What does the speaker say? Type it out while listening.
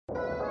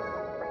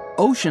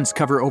Oceans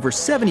cover over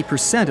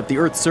 70% of the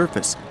Earth's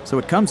surface, so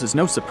it comes as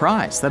no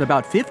surprise that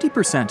about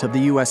 50% of the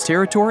U.S.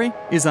 territory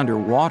is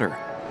underwater.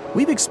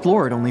 We've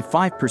explored only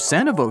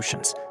 5% of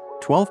oceans.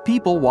 12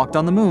 people walked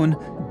on the moon,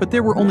 but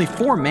there were only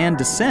 4 manned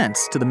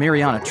descents to the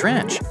Mariana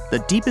Trench,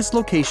 the deepest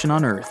location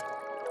on Earth.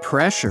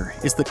 Pressure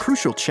is the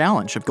crucial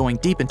challenge of going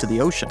deep into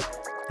the ocean.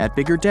 At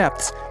bigger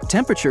depths,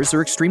 temperatures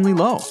are extremely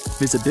low,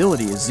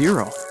 visibility is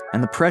zero,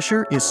 and the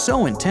pressure is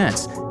so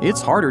intense,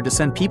 it's harder to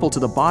send people to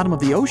the bottom of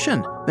the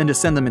ocean than to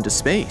send them into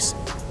space.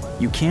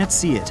 You can't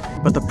see it,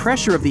 but the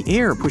pressure of the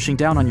air pushing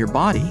down on your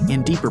body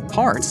in deeper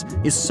parts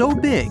is so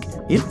big,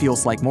 it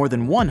feels like more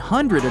than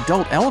 100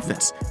 adult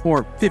elephants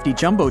or 50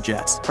 jumbo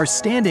jets are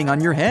standing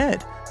on your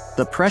head.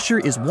 The pressure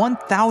is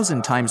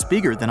 1,000 times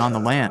bigger than on the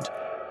land.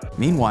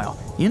 Meanwhile,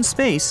 in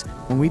space,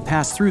 when we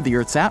pass through the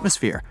Earth's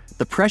atmosphere,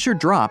 the pressure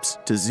drops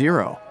to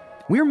zero.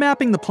 We're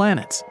mapping the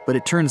planets, but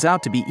it turns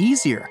out to be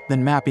easier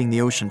than mapping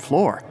the ocean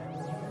floor.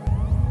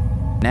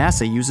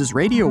 NASA uses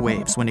radio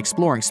waves when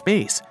exploring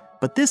space,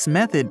 but this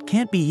method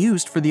can't be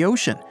used for the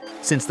ocean,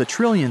 since the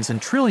trillions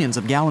and trillions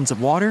of gallons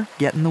of water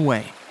get in the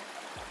way.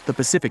 The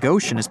Pacific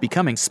Ocean is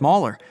becoming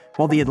smaller,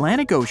 while the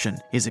Atlantic Ocean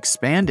is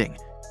expanding.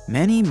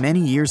 Many, many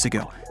years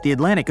ago, the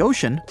Atlantic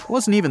Ocean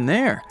wasn't even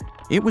there.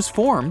 It was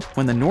formed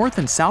when the North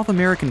and South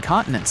American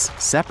continents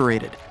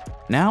separated.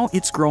 Now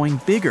it's growing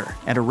bigger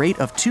at a rate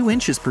of 2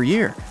 inches per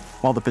year,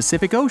 while the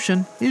Pacific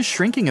Ocean is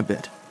shrinking a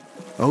bit.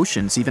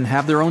 Oceans even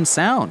have their own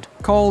sound,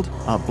 called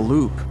a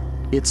bloop.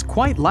 Its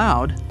quite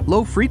loud,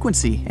 low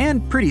frequency,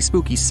 and pretty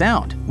spooky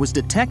sound was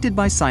detected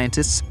by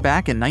scientists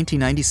back in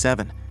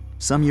 1997.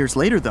 Some years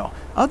later, though,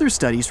 other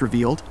studies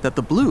revealed that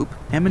the bloop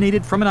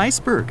emanated from an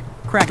iceberg,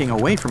 cracking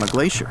away from a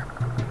glacier.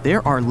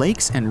 There are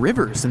lakes and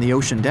rivers in the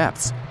ocean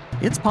depths.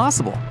 It's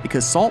possible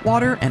because salt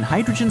water and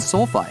hydrogen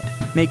sulfide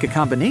make a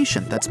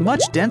combination that's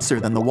much denser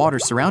than the water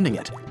surrounding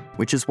it,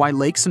 which is why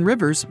lakes and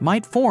rivers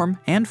might form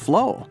and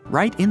flow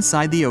right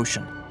inside the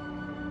ocean.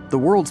 The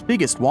world's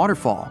biggest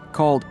waterfall,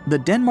 called the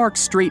Denmark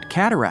Strait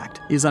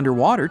Cataract, is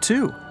underwater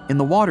too, in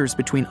the waters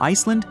between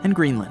Iceland and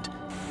Greenland.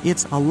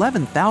 It's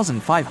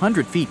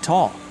 11,500 feet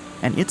tall,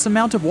 and its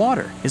amount of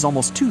water is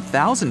almost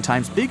 2,000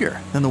 times bigger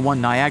than the one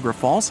Niagara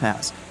Falls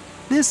has.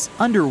 This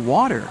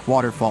underwater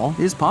waterfall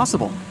is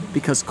possible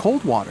because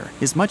cold water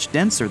is much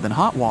denser than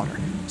hot water,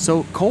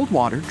 so cold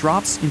water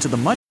drops into the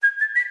much.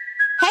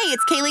 Hey,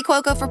 it's Kaylee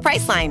Cuoco for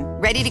Priceline.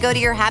 Ready to go to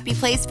your happy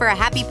place for a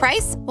happy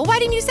price? Well, why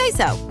didn't you say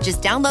so?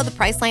 Just download the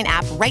Priceline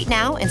app right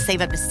now and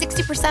save up to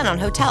 60% on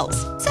hotels.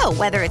 So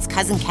whether it's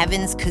Cousin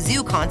Kevin's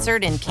Kazoo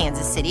Concert in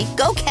Kansas City,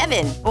 go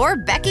Kevin, or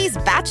Becky's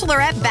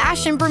Bachelorette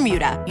Bash in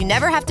Bermuda, you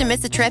never have to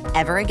miss a trip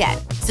ever again.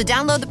 So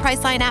download the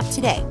Priceline app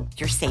today.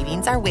 Your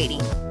savings are waiting.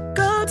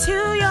 Go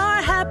to your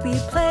happy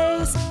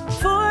place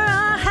for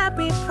a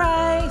happy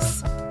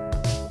price.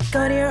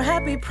 Go to your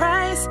happy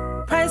price,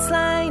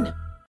 Priceline.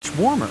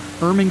 Warmer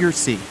Irminger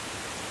Sea.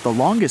 The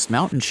longest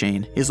mountain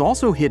chain is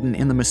also hidden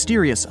in the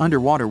mysterious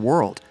underwater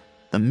world.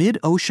 The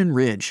mid-ocean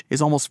ridge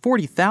is almost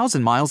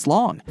 40,000 miles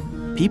long.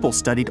 People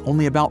studied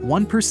only about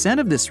 1%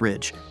 of this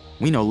ridge.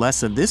 We know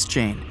less of this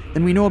chain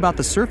than we know about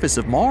the surface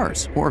of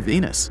Mars or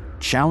Venus.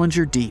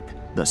 Challenger Deep,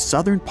 the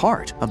southern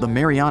part of the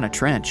Mariana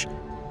Trench.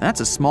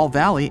 That's a small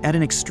valley at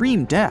an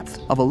extreme depth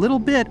of a little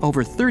bit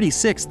over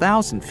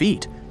 36,000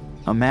 feet.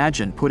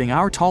 Imagine putting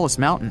our tallest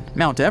mountain,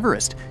 Mount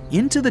Everest,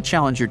 into the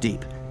Challenger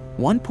Deep.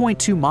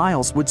 1.2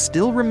 miles would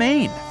still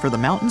remain for the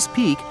mountain's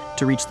peak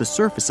to reach the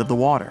surface of the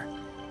water.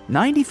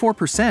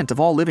 94% of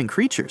all living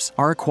creatures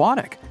are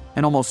aquatic,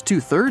 and almost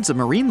 2/3 of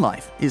marine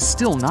life is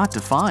still not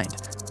defined.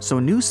 So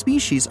new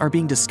species are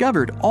being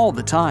discovered all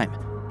the time,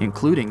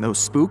 including those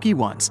spooky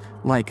ones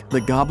like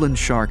the goblin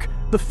shark,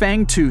 the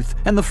fangtooth,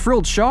 and the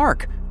frilled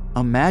shark.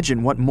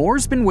 Imagine what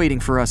more's been waiting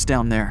for us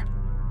down there.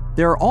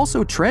 There are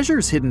also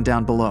treasures hidden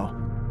down below.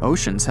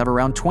 Oceans have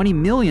around 20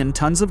 million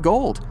tons of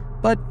gold,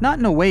 but not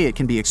in a way it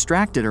can be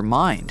extracted or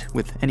mined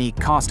with any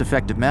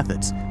cost-effective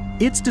methods.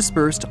 It's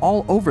dispersed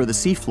all over the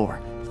seafloor.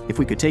 If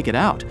we could take it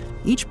out,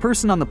 each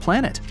person on the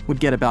planet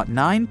would get about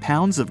 9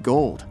 pounds of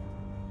gold.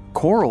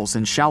 Corals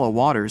in shallow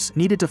waters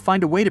needed to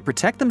find a way to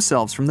protect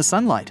themselves from the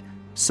sunlight,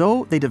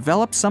 so they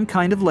developed some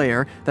kind of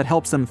layer that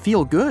helps them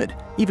feel good,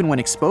 even when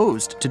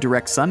exposed to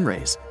direct sun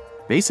rays.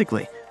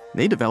 Basically,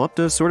 they developed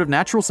a sort of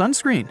natural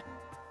sunscreen.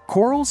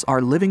 Corals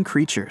are living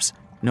creatures.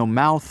 No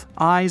mouth,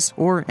 eyes,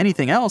 or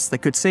anything else that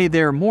could say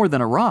they're more than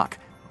a rock,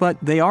 but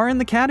they are in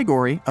the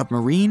category of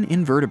marine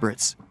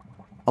invertebrates.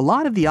 A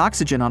lot of the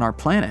oxygen on our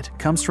planet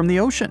comes from the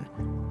ocean.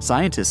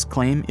 Scientists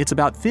claim it's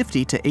about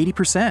 50 to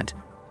 80%.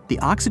 The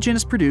oxygen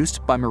is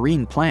produced by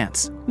marine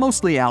plants,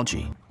 mostly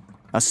algae.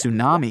 A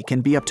tsunami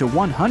can be up to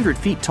 100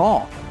 feet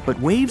tall, but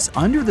waves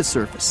under the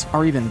surface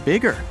are even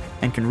bigger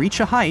and can reach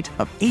a height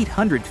of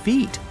 800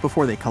 feet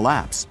before they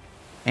collapse.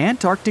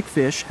 Antarctic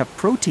fish have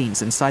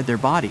proteins inside their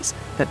bodies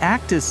that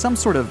act as some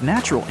sort of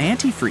natural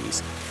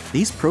antifreeze.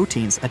 These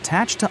proteins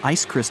attach to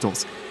ice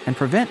crystals and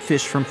prevent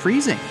fish from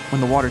freezing when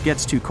the water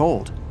gets too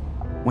cold.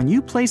 When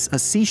you place a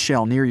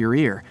seashell near your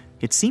ear,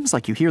 it seems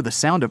like you hear the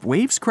sound of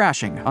waves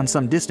crashing on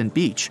some distant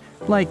beach,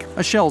 like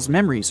a shell's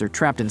memories are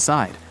trapped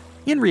inside.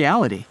 In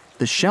reality,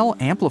 the shell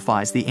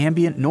amplifies the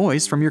ambient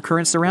noise from your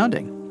current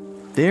surrounding.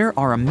 There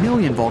are 1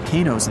 million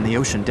volcanoes in the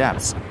ocean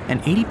depths,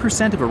 and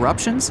 80% of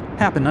eruptions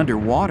happen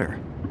underwater.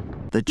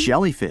 The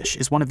jellyfish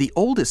is one of the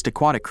oldest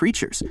aquatic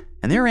creatures,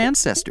 and their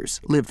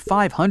ancestors lived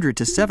 500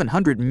 to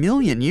 700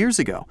 million years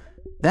ago.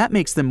 That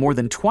makes them more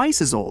than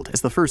twice as old as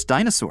the first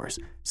dinosaurs,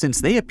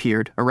 since they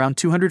appeared around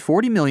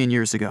 240 million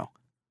years ago.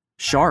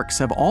 Sharks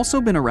have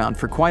also been around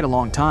for quite a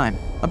long time,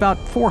 about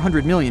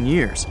 400 million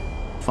years.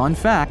 Fun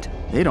fact,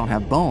 they don't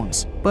have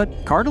bones,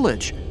 but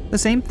cartilage, the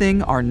same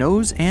thing our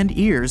nose and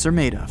ears are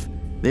made of.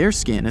 Their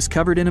skin is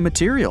covered in a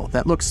material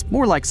that looks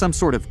more like some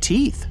sort of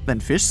teeth than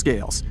fish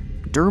scales,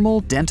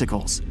 dermal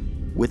denticles.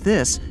 With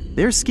this,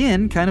 their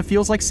skin kind of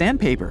feels like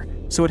sandpaper,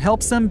 so it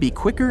helps them be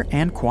quicker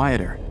and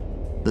quieter.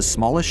 The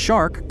smallest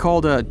shark,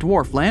 called a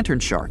dwarf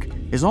lantern shark,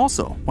 is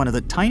also one of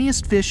the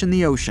tiniest fish in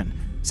the ocean,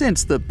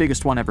 since the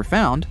biggest one ever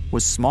found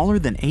was smaller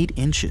than 8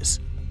 inches.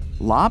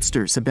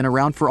 Lobsters have been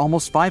around for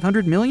almost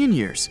 500 million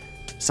years.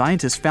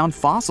 Scientists found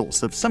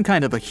fossils of some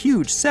kind of a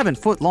huge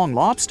 7-foot-long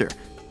lobster,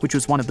 which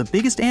was one of the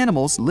biggest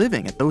animals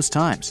living at those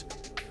times.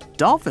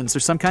 Dolphins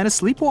are some kind of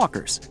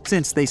sleepwalkers,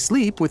 since they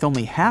sleep with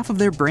only half of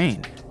their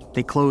brain.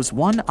 They close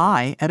one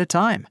eye at a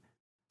time.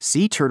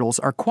 Sea turtles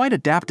are quite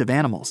adaptive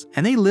animals,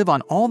 and they live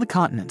on all the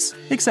continents,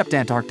 except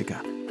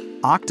Antarctica.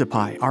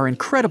 Octopi are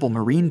incredible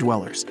marine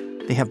dwellers.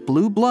 They have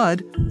blue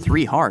blood,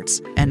 3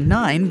 hearts, and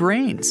 9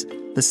 brains.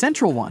 The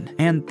central one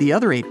and the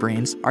other 8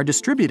 brains are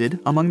distributed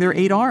among their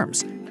 8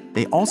 arms.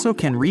 They also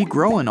can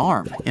regrow an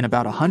arm in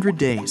about 100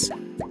 days.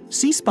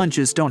 Sea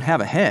sponges don't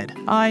have a head,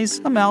 eyes,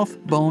 a mouth,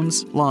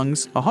 bones,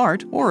 lungs, a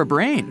heart, or a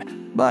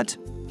brain, but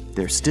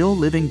they're still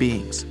living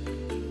beings.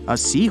 A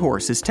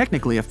seahorse is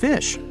technically a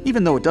fish,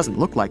 even though it doesn't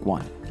look like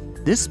one.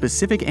 This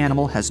specific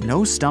animal has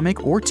no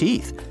stomach or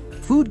teeth.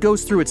 Food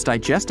goes through its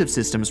digestive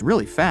systems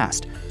really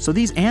fast, so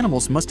these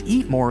animals must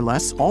eat more or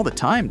less all the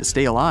time to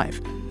stay alive.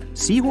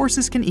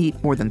 Seahorses can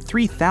eat more than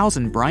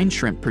 3,000 brine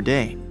shrimp per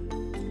day.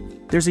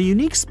 There's a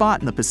unique spot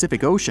in the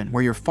Pacific Ocean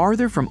where you're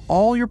farther from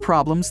all your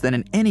problems than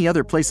in any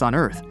other place on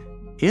Earth.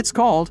 It's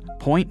called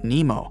Point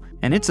Nemo,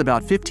 and it's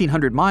about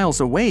 1,500 miles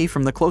away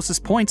from the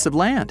closest points of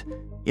land.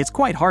 It's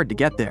quite hard to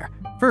get there.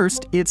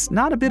 First, it's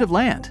not a bit of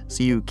land,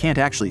 so you can't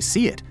actually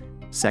see it.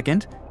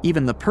 Second,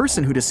 even the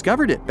person who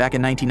discovered it back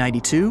in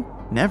 1992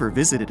 never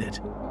visited it.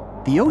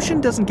 The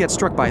ocean doesn't get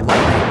struck by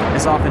lightning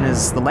as often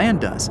as the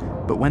land does,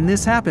 but when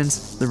this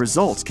happens, the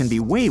results can be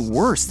way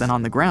worse than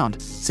on the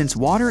ground, since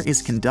water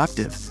is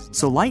conductive,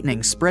 so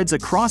lightning spreads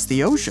across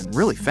the ocean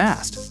really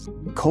fast.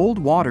 Cold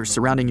water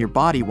surrounding your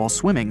body while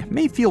swimming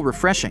may feel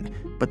refreshing,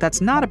 but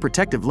that's not a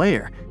protective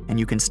layer, and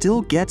you can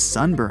still get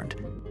sunburned.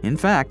 In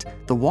fact,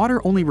 the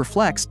water only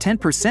reflects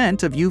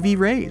 10% of UV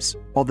rays,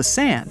 while the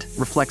sand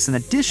reflects an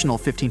additional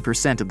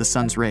 15% of the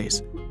sun's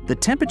rays. The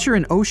temperature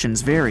in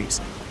oceans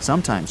varies.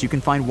 Sometimes you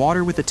can find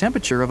water with a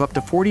temperature of up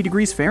to 40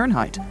 degrees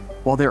Fahrenheit,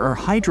 while there are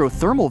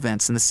hydrothermal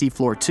vents in the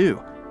seafloor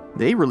too.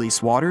 They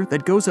release water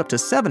that goes up to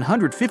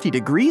 750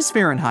 degrees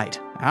Fahrenheit.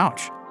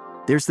 Ouch.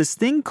 There's this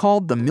thing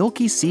called the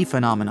Milky Sea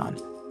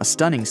phenomenon, a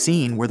stunning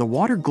scene where the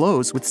water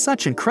glows with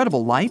such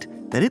incredible light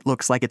that it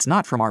looks like it's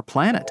not from our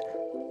planet.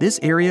 This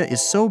area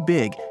is so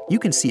big, you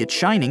can see it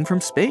shining from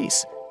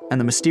space, and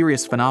the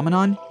mysterious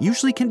phenomenon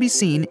usually can be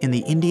seen in the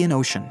Indian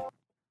Ocean.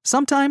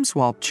 Sometimes,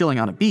 while chilling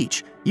on a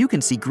beach, you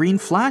can see green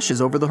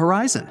flashes over the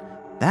horizon.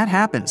 That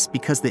happens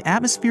because the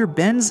atmosphere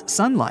bends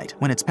sunlight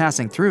when it's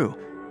passing through,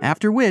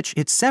 after which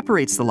it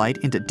separates the light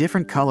into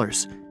different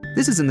colors.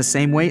 This is in the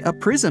same way a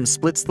prism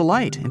splits the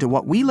light into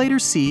what we later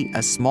see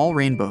as small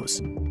rainbows.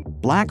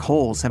 Black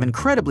holes have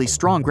incredibly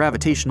strong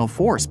gravitational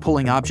force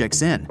pulling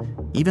objects in.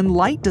 Even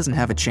light doesn't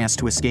have a chance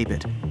to escape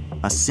it.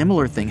 A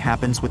similar thing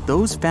happens with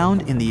those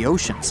found in the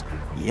oceans.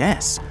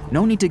 Yes,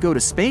 no need to go to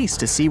space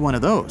to see one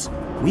of those.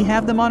 We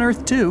have them on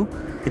Earth too.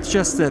 It's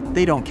just that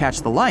they don't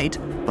catch the light,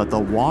 but the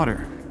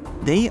water.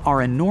 They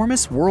are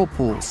enormous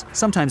whirlpools,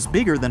 sometimes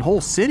bigger than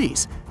whole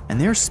cities, and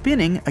they're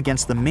spinning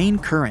against the main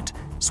current,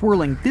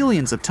 swirling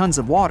billions of tons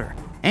of water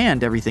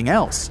and everything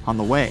else on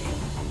the way.